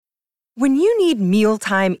When you need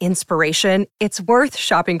mealtime inspiration, it's worth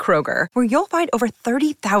shopping Kroger, where you'll find over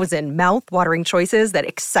 30,000 mouth-watering choices that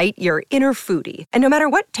excite your inner foodie. And no matter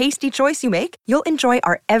what tasty choice you make, you'll enjoy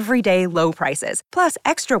our everyday low prices, plus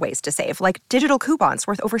extra ways to save, like digital coupons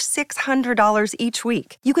worth over $600 each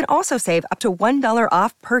week. You can also save up to $1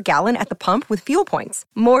 off per gallon at the pump with fuel points.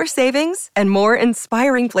 More savings and more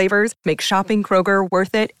inspiring flavors make shopping Kroger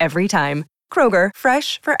worth it every time. Kroger,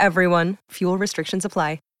 fresh for everyone. Fuel restrictions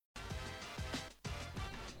apply.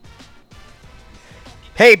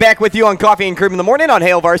 Hey, back with you on Coffee and Cream in the Morning on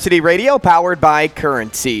Hail Varsity Radio, powered by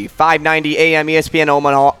Currency. 590 AM ESPN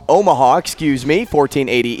Omaha,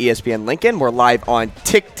 1480 ESPN Lincoln. We're live on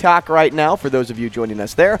TikTok right now for those of you joining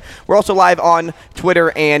us there. We're also live on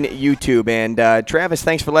Twitter and YouTube. And Travis,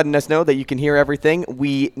 thanks for letting us know that you can hear everything.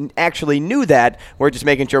 We actually knew that. We're just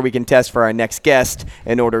making sure we can test for our next guest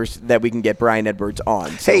in order that we can get Brian Edwards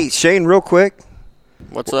on. So. Hey, Shane, real quick.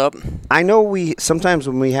 What's up? I know sometimes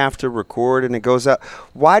when we have to record and it goes out,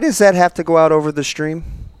 why does that have to go out over the stream?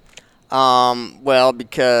 Well,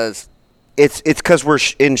 because it's because we're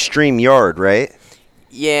in StreamYard, right?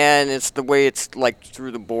 Yeah, and it's the way it's like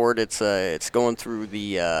through the board. It's going through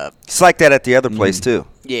the. It's like that at the other place too.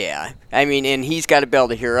 Yeah, I mean, and he's got to be able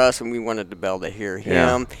to hear us, and we wanted to be able to hear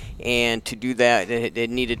him. Yeah. And to do that, it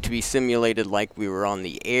needed to be simulated like we were on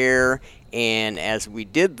the air. And as we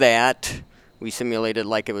did that. We simulated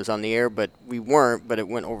like it was on the air, but we weren't, but it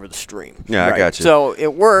went over the stream. Yeah, right. I got you. So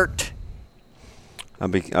it worked,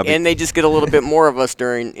 and they just get a little bit more of us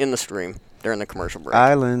in the stream during the commercial break.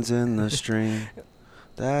 Islands in the stream.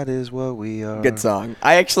 That is what we are. Good song.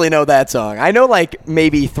 I actually know that song. I know like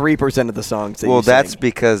maybe 3% of the songs that you sing. That's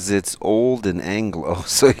because it's old and Anglo,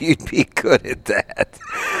 so you'd be good at that.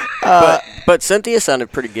 But Cynthia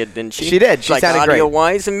sounded pretty good, didn't she? She did. She sounded great.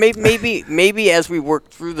 Audio-wise, and maybe as we work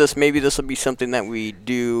through this, maybe this will be something that we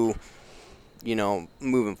do,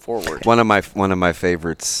 moving forward. One of my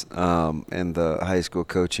favorites in the high school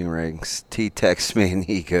coaching ranks. T texts me and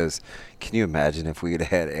he goes, "Can you imagine if we had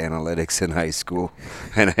had analytics in high school?"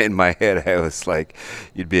 And in my head, I was like,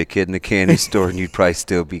 "You'd be a kid in a candy store and you'd probably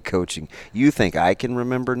still be coaching." You think I can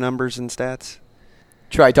remember numbers and stats?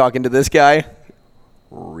 Try talking to this guy.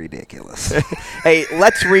 Ridiculous. Hey,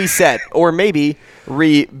 let's reset or maybe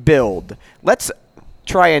rebuild. Let's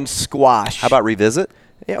try and squash. How about revisit?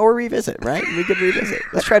 Yeah, or revisit, right? We could revisit.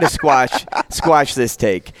 Let's try to squash this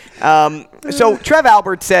take. So Trev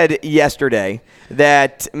Albert said yesterday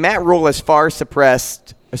that Matt Rhule has far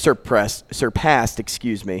surpassed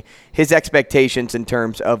his expectations in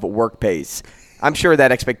terms of work pace. I'm sure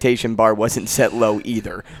that expectation bar wasn't set low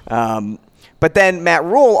either. But then Matt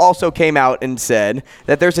Rhule also came out and said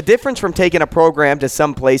that there's a difference from taking a program to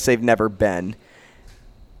some place they've never been.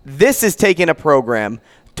 This is taking a program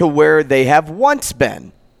to where they have once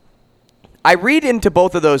been. I read into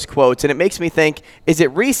both of those quotes, and it makes me think, is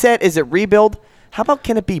it reset? Is it rebuild? How about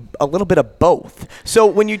can it be a little bit of both? So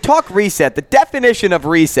when you talk reset, the definition of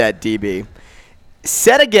reset, DB,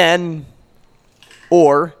 set again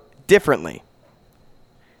or differently.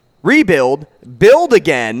 Rebuild, build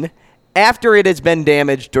again, after it has been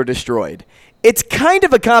damaged or destroyed. It's kind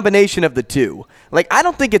of a combination of the two. Like, I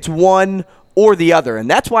don't think it's one or the other,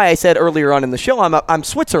 and that's why I said earlier on in the show I'm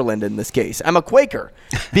Switzerland in this case. I'm a Quaker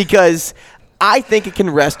because I think it can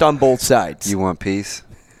rest on both sides. You want peace?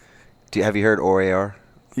 Have you heard OAR?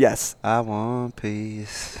 Yes. I want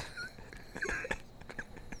peace.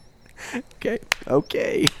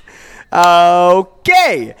 Okay.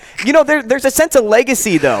 There's a sense of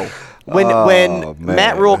legacy, though. When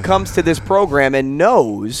Matt Rhule comes to this program and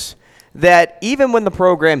knows that even when the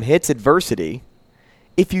program hits adversity,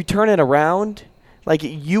 if you turn it around, like,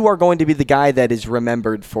 you are going to be the guy that is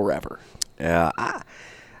remembered forever. Yeah, I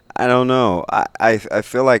don't know. I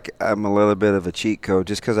feel like I'm a little bit of a cheat code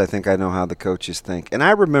just because I think I know how the coaches think. And I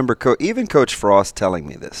remember even Coach Frost telling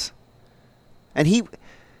me this. And he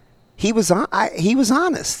was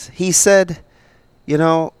honest. He said,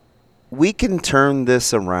 we can turn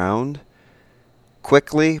this around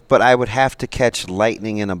quickly, but I would have to catch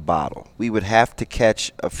lightning in a bottle. We would have to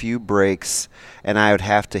catch a few breaks, and I would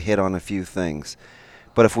have to hit on a few things.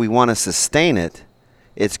 But if we want to sustain it,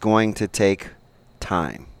 it's going to take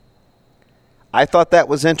time. I thought that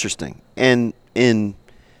was interesting, and in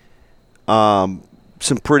some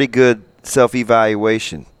pretty good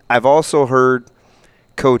self-evaluation. I've also heard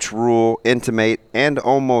Coach Rhule intimate and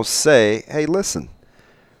almost say, hey, listen,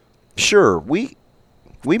 sure, we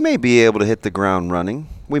may be able to hit the ground running.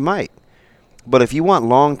 We might. But if you want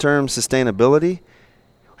long-term sustainability,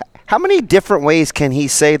 how many different ways can he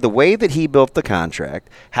say the way that he built the contract,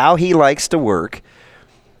 how he likes to work,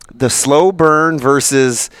 the slow burn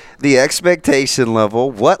versus the expectation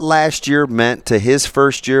level, what last year meant to his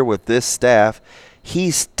first year with this staff,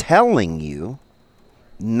 he's telling you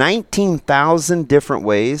 19,000 different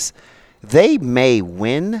ways they may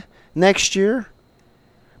win next year,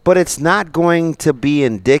 but it's not going to be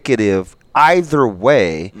indicative either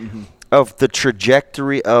way of the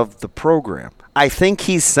trajectory of the program. I think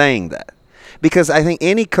he's saying that because I think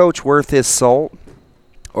any coach worth his salt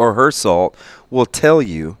or her salt will tell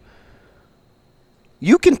you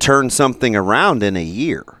you can turn something around in a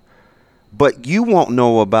year, but you won't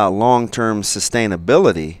know about long-term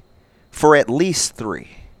sustainability for at least 3.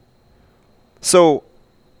 So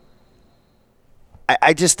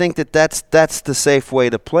I just think that's the safe way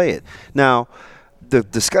to play it. Now, the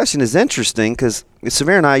discussion is interesting because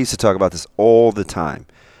Severe and I used to talk about this all the time,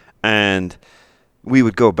 and we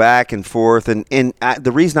would go back and forth. And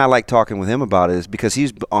the reason I like talking with him about it is because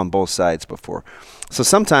he's on both sides before. So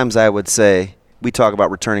sometimes I would say we talk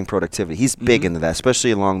about returning productivity. He's big into that,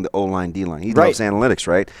 especially along the O-line, D-line. He loves analytics,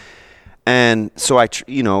 right? And so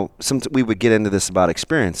we would get into this about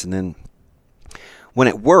experience, and then when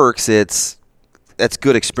it works, that's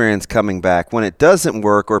good experience coming back. When it doesn't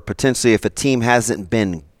work, or potentially if a team hasn't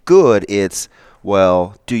been good, it's,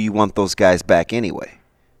 well, do you want those guys back anyway?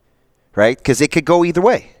 Right? Because it could go either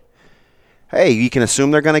way. Hey, you can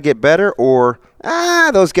assume they're going to get better, or,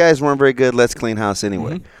 those guys weren't very good, let's clean house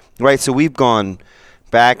anyway. Right? So we've gone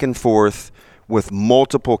back and forth with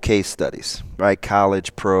multiple case studies, right?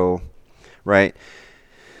 College, pro, right?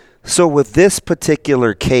 So with this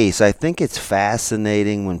particular case, I think it's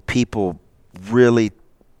fascinating when people really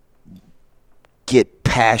get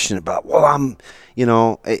passionate about,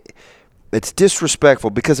 it's disrespectful,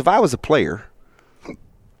 because if I was a player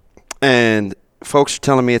and folks are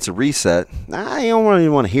telling me it's a reset, I don't really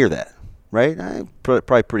want to hear that, right? I'm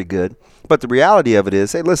probably pretty good. But the reality of it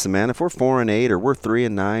is, hey, listen, man, if we're 4-8 or we're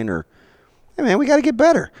 3-9, or, hey, man, we got to get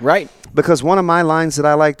better. Right. Because one of my lines that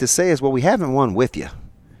I like to say is, well, we haven't won with you.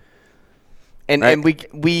 And right? and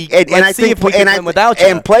let's see if we can win without you.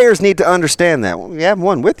 And players need to understand that. Well, we haven't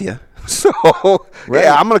won with you. So,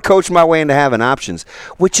 yeah, I'm going to coach my way into having options,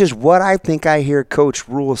 which is what I think I hear Coach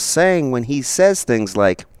Rhule saying when he says things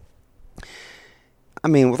like, I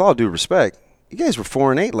mean, with all due respect, you guys were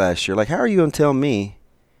 4-8 last year. Like, how are you going to tell me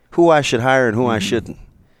who I should hire and who I shouldn't?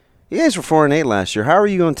 You guys were 4-8 last year. How are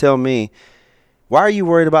you going to tell me, why are you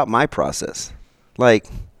worried about my process? Like,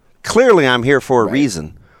 clearly I'm here for a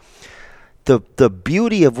reason. The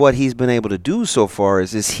beauty of what he's been able to do so far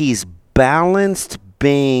is he's balanced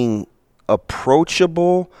being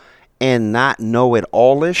approachable and not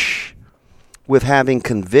know-it-all-ish with having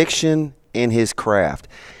conviction in his craft.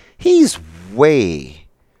 He's way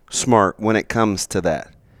smart when it comes to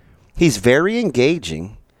that. He's very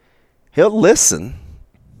engaging. He'll listen,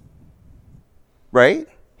 right?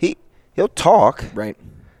 He'll talk. Right.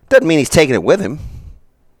 Doesn't mean he's taking it with him,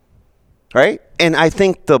 right? And I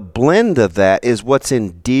think the blend of that is what's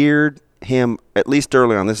endeared him, at least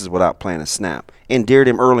early on, this is without playing a snap, endeared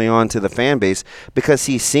him early on to the fan base, because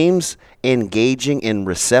he seems engaging and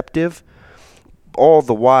receptive. All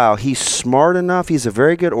the while, he's smart enough. He's a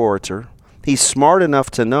very good orator. He's smart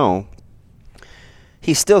enough to know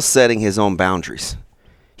he's still setting his own boundaries.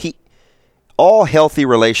 All healthy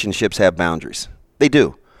relationships have boundaries. They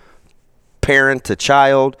do. Parent to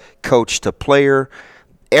child, coach to player.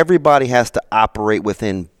 Everybody has to operate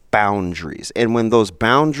within boundaries. And when those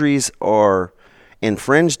boundaries are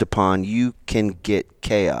infringed upon, you can get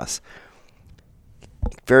chaos.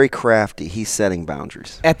 Very crafty. He's setting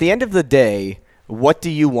boundaries. At the end of the day, what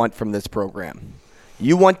do you want from this program?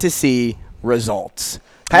 You want to see results.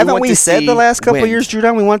 Haven't we said the last couple of years,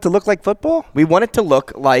 Judon, we want it to look like football? We want it to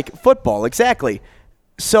look like football, exactly.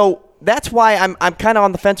 So that's why I'm kind of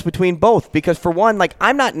on the fence between both, because for one, like,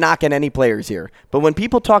 I'm not knocking any players here, but when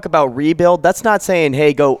people talk about rebuild, that's not saying,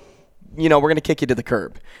 hey, go, we're going to kick you to the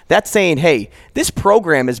curb. That's saying, hey, this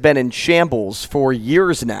program has been in shambles for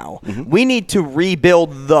years now. We need to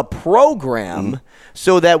rebuild the program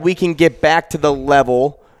so that we can get back to the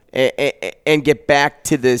level and get back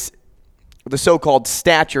to the so-called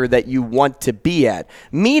stature that you want to be at.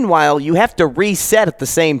 Meanwhile, you have to reset at the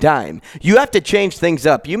same time. You have to change things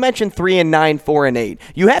up. You mentioned 3-9, 4-8.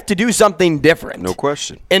 You have to do something different. No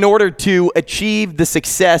question. In order to achieve the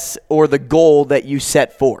success or the goal that you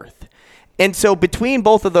set forth. And so between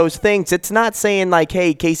both of those things, it's not saying like,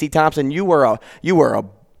 hey, Casey Thompson, you were a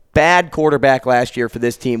bad quarterback last year for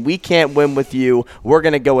this team. We can't win with you. We're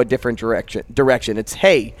going to go a different direction. It's,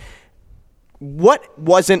 hey, what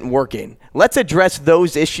wasn't working? Let's address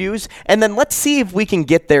those issues, and then let's see if we can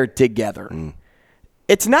get there together.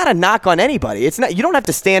 it's not a knock on anybody. It's not. You don't have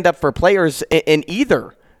to stand up for players in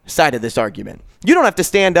either side of this argument. You don't have to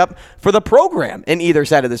stand up for the program in either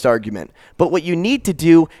side of this argument. But what you need to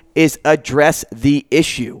do is address the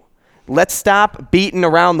issue. Let's stop beating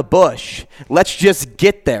around the bush. Let's just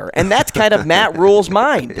get there. And that's kind of Matt Rule's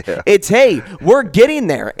mind. Yeah. It's, hey, we're getting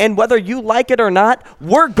there. And whether you like it or not,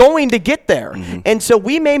 we're going to get there. Mm-hmm. And so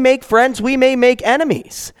we may make friends, we may make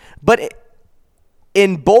enemies. But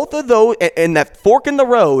in both of those, in that fork in the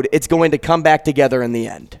road, it's going to come back together in the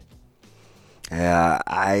end. Yeah,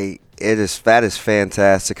 that is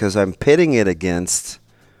fantastic because I'm pitting it against,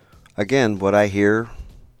 again, what I hear,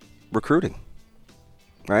 recruiting,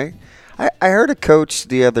 right? I heard a coach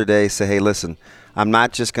the other day say, hey, listen, I'm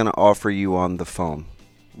not just going to offer you on the phone.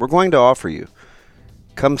 We're going to offer you.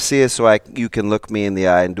 Come see us so you can look me in the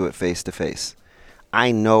eye and do it face to face.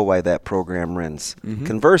 I know why that program runs. Mm-hmm.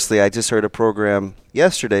 Conversely, I just heard a program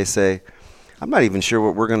yesterday say, I'm not even sure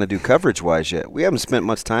what we're going to do coverage-wise yet. We haven't spent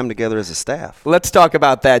much time together as a staff. Let's talk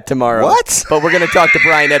about that tomorrow. What? But we're going to talk to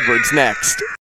Brian Edwards next.